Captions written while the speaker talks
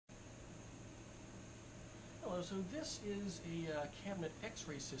So this is a cabinet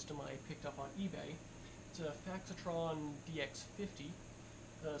X-ray system I picked up on eBay. It's a Faxitron DX50,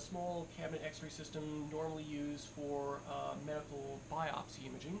 a small cabinet X-ray system normally used for medical biopsy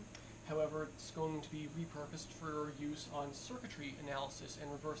imaging. However, it's going to be repurposed for use on circuitry analysis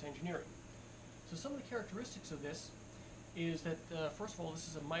and reverse engineering. So some of the characteristics of this is that, first of all, this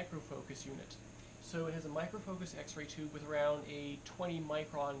is a microfocus unit. So it has a microfocus X-ray tube with around a 20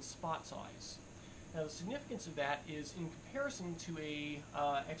 micron spot size. Now the significance of that is in comparison to a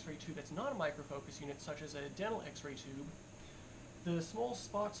X-ray tube that's not a microfocus unit, such as a dental X-ray tube, the small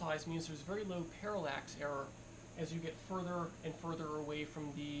spot size means there's very low parallax error as you get further and further away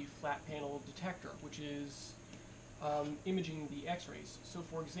from the flat panel detector, which is imaging the X-rays. So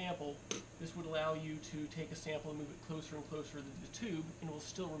for example, this would allow you to take a sample and move it closer and closer to the tube, and it will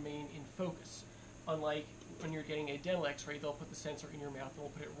still remain in focus. Unlike when you're getting a dental X-ray, they'll put the sensor in your mouth and will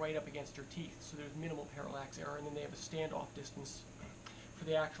put it right up against your teeth, so there's minimal parallax error, and then they have a standoff distance for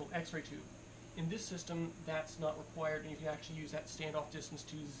the actual X-ray tube. In this system, that's not required, and you can actually use that standoff distance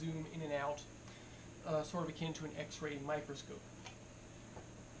to zoom in and out, sort of akin to an X-ray microscope.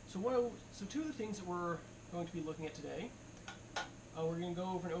 So two of the things that we're going to be looking at today, we're going to go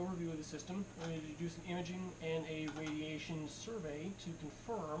over an overview of the system. We're going to do some imaging and a radiation survey to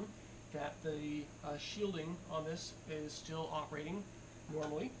confirm that the shielding on this is still operating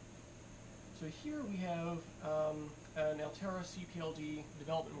normally. So here we have an Altera CPLD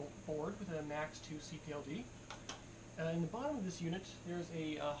development board with a Max 2 CPLD. In the bottom of this unit, there's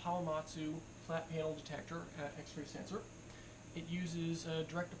a Hamamatsu flat panel detector X-ray sensor. It uses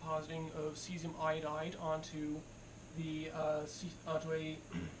direct depositing of cesium iodide onto the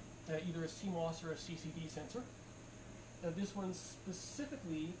either a CMOS or a CCD sensor. This one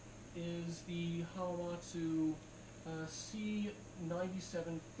specifically is the Hamamatsu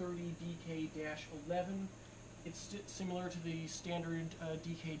C9730DK-11. It's similar to the standard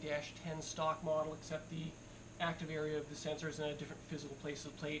DK-10 stock model, except the active area of the sensor is in a different physical place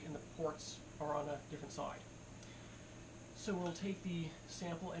of the plate and the ports are on a different side. So we'll take the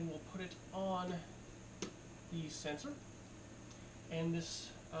sample and we'll put it on the sensor, and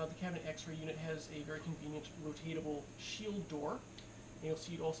this the cabinet X-ray unit has a very convenient rotatable shield door. And you'll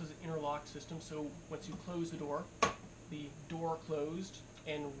see it also has an interlock system, so once you close the door closed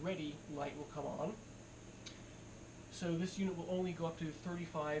and ready light will come on. So this unit will only go up to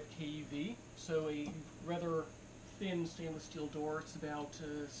 35 keV, so a rather thin stainless steel door, it's about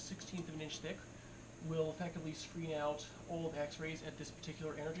 1/16 of an inch thick, will effectively screen out all of X-rays at this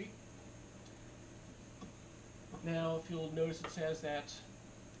particular energy. Now, if you'll notice, it says that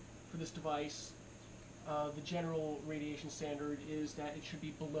for this device, the general radiation standard is that it should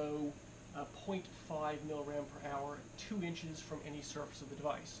be below 0.5 milliram per hour, 2 inches from any surface of the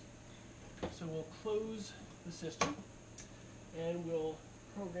device. So we'll close the system and we'll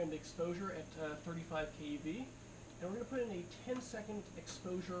program the exposure at 35 keV. And we're going to put in a 10-second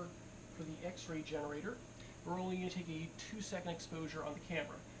exposure for the X-ray generator. We're only going to take a 2-second exposure on the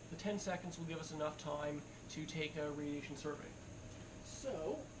camera. The 10 seconds will give us enough time to take a radiation survey.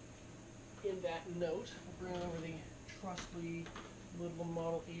 So, in that note, we'll bring over the trusty little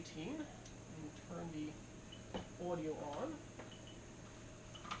Model 18 and turn the audio on.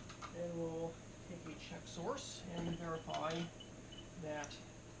 And we'll take a check source and verify that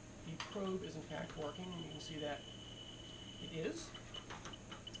the probe is in fact working. You can see that it is.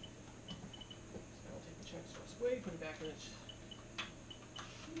 So I'll take the check source away, put it back in its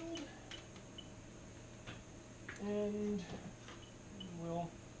shield, and we'll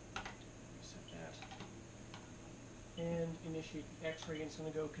reset that and initiate the X-ray. And it's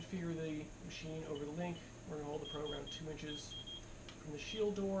going to go configure the machine over the link. We're going to hold the probe around 2 inches from the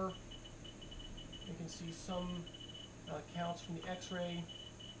shield door. You can see some counts from the X-ray,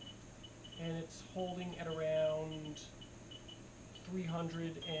 and it's holding at around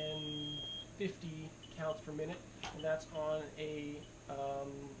 350 counts per minute, and that's on a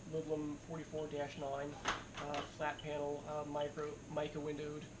Matlab 44-9 flat panel mica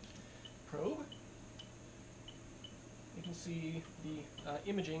windowed probe. You can see the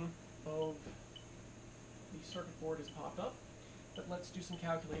imaging of the circuit board has popped up, but let's do some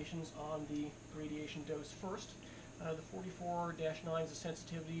calculations on the radiation dose first. The 44-9 is a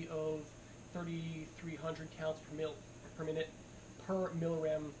sensitivity of 3,300 counts per minute per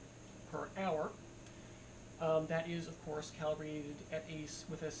milliram per hour. That is, of course, calibrated at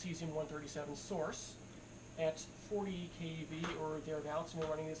with a cesium-137 source at 40 keV or thereabouts, and we're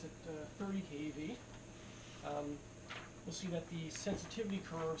running this at 30 keV. We'll see that the sensitivity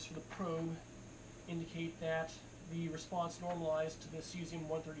curves for the probe indicate that the response normalized to the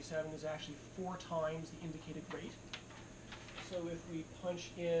cesium-137 is actually 4 times the indicated rate. So if we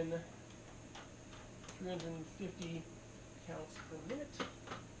punch in 350 counts per minute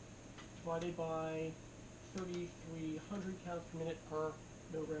divided by 3,300 counts per minute per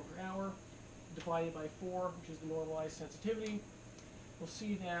milligram per hour divided by 4, which is the normalized sensitivity, we'll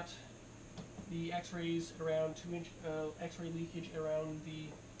see that the X-rays around X-ray leakage around the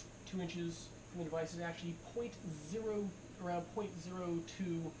 2 inches from the device is actually around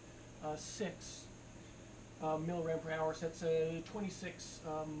 0.026 milligram per hour. So that's 26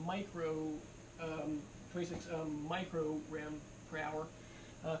 microgram per hour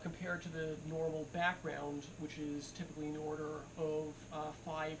compared to the normal background, which is typically in the order of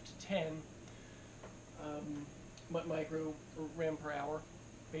 5 to 10 microgram per hour,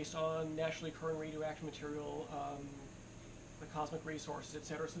 based on naturally occurring radioactive material, the cosmic ray sources,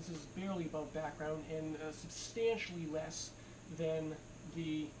 etc. So this is barely above background and substantially less than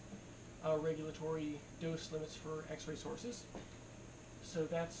the regulatory dose limits for X-ray sources. So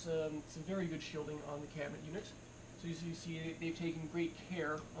that's some very good shielding on the cabinet unit. So as you see, they've taken great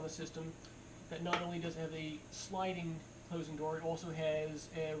care on the system that not only does it have a sliding closing door, it also has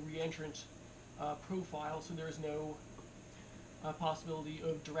a reentrant profile, so there is no possibility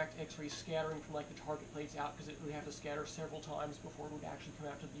of direct X-ray scattering from like the target plates out, because it would have to scatter several times before it would actually come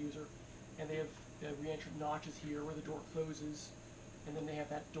out to the user. And they have the reentrant notches here where the door closes, and then they have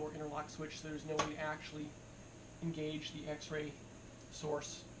that door interlock switch, so there's no way to actually engage the X-ray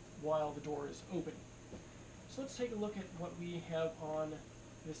source while the door is open. So let's take a look at what we have on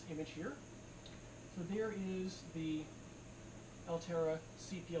this image here. So there is the Altera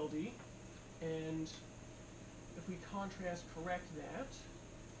CPLD, and if we contrast correct that,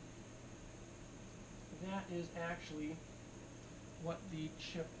 that is actually what the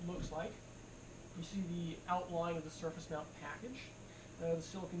chip looks like. You see the outline of the surface mount package. The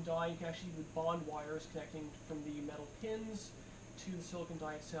silicon die, you can actually see the bond wires connecting from the metal pins to the silicon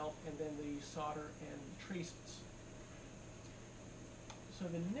die itself, and then the solder and the traces. So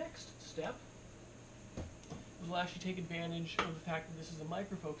the next step will actually take advantage of the fact that this is a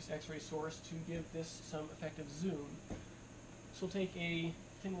microfocus X-ray source to give this some effective zoom. So we'll take a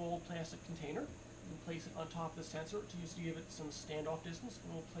thin-walled plastic container and place it on top of the sensor to give it some standoff distance,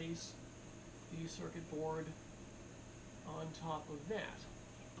 and we'll place the circuit board on top of that.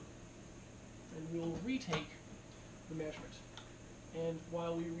 And we'll retake the measurement. And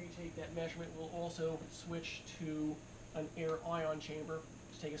while we retake that measurement, we'll also switch to an air ion chamber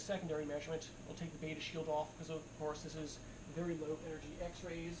to take a secondary measurement. We'll take the beta shield off because, of course, this is very low energy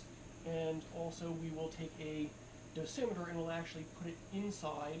X-rays. And also we will take a dosimeter and we'll actually put it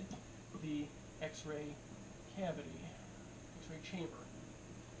inside the X-ray cavity, X-ray chamber.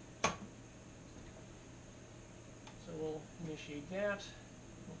 So we'll initiate that.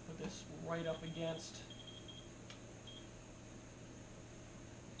 We'll put this right up against.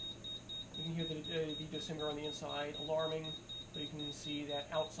 You can hear the dosimeter on the inside alarming, but you can see that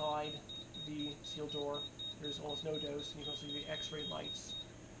outside the sealed door there's almost no dose, and you can also see the X-ray lights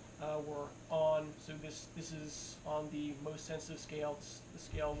were on. So this is on the most sensitive scale. The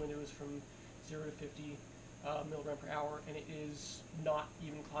scale window is from 0 to 50 milligram per hour, and it is not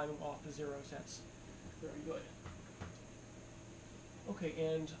even climbing off the 0, so that's very good. Okay,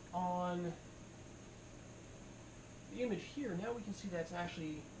 and on the image here, now we can see that's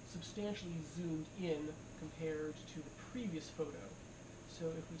actually substantially zoomed in compared to the previous photo. So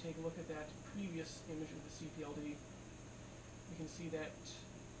if we take a look at that previous image of the CPLD, we can see that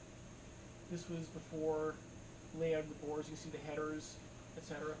this was before layout of the boards. You can see the headers,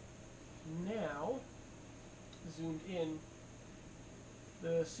 etc. Now, zoomed in,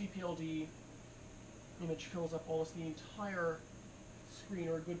 the CPLD image fills up almost the entire screen,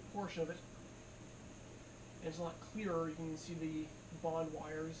 or a good portion of it. And it's a lot clearer. You can see the bond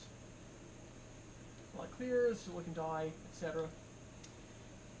wires a lot clearer, silicon die, etc.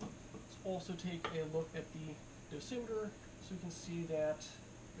 Let's also take a look at the dosimeter, so we can see that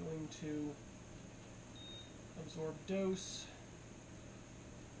going to absorb dose,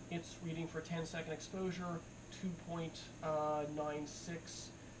 it's reading for 10-second exposure 2.96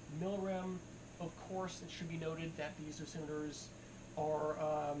 millirem. Of course, it should be noted that these dosimeters are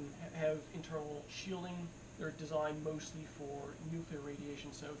have internal shielding. They're designed mostly for nuclear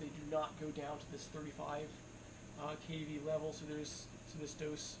radiation, so they do not go down to this 35 keV level. So this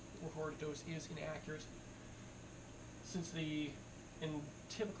dose, recorded dose, is inaccurate. Since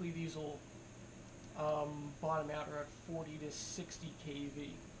typically these will bottom out around 40 to 60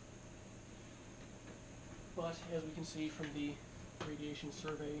 keV. But as we can see from the radiation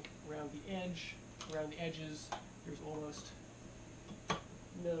survey around the edges, there's almost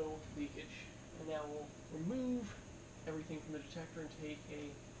no leakage. And now we'll remove everything from the detector and take a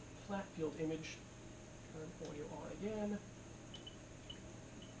flat field image. Turn audio on again.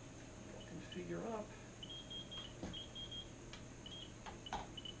 Configure up.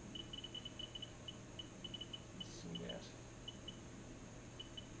 See that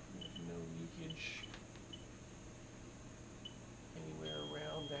there's no leakage anywhere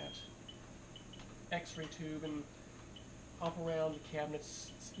around that X-ray tube, and up around the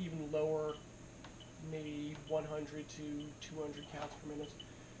cabinets it's even lower, maybe 100 to 200 counts per minute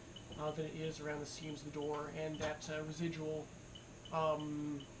than it is around the seams of the door, and that residual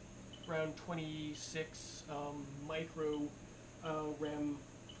around 26 micro rem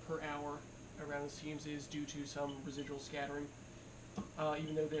per hour around the seams is due to some residual scattering.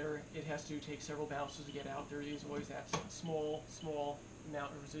 Even though it has to take several bounces to get out, there is always that small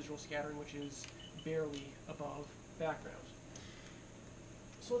amount of residual scattering, which is barely above background.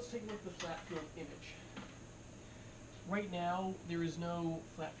 So let's take a look at the flat field image. Right now, there is no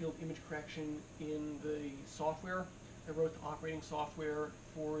flat field image correction in the software. I wrote the operating software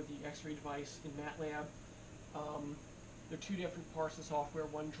for the X-ray device in Matlab. There are two different parts of the software.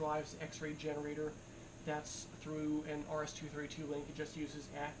 One drives the X-ray generator. That's through an RS-232 link. It just uses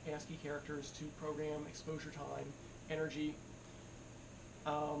ASCII characters to program exposure time, energy,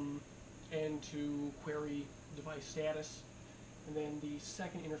 and to query device status. And then the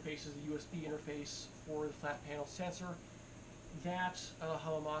second interface is the USB interface for the flat panel sensor. That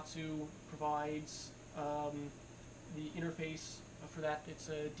Hamamatsu provides the interface for that. It's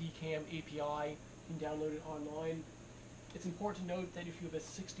a DCAM-API. You can download it online. It's important to note that if you have a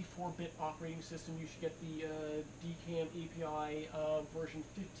 64-bit operating system, you should get the DCAM-API version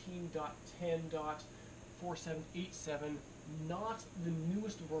 15.10.4787, not the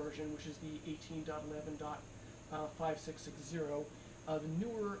newest version, which is the 18.11.5660. The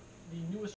newer